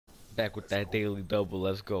back with that daily double.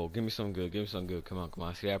 Let's go. Give me some good. Give me some good. Come on, come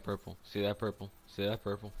on. See that purple? See that purple? See that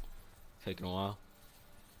purple? Taking a while.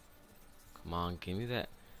 Come on, give me that.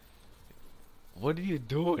 What are you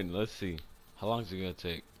doing? Let's see. How long is it gonna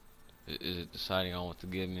take? Is it deciding on what to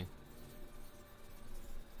give me?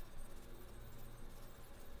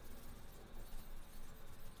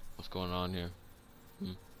 What's going on here?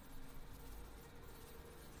 Hmm?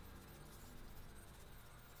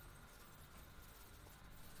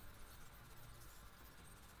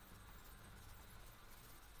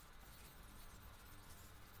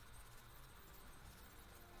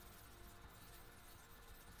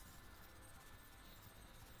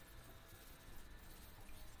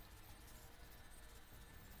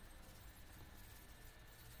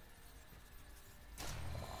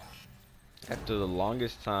 After the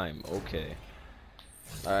longest time, okay.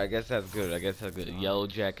 Alright, I guess that's good. I guess that's good. Yellow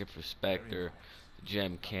jacket for Spectre,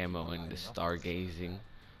 gem camo, and the stargazing.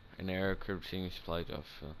 An error curve team supply job.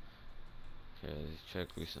 Okay, check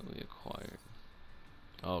recently acquired.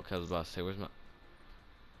 Oh, cause I was about to say, where's my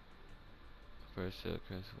first sale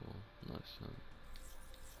principal? Not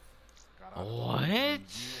some. What?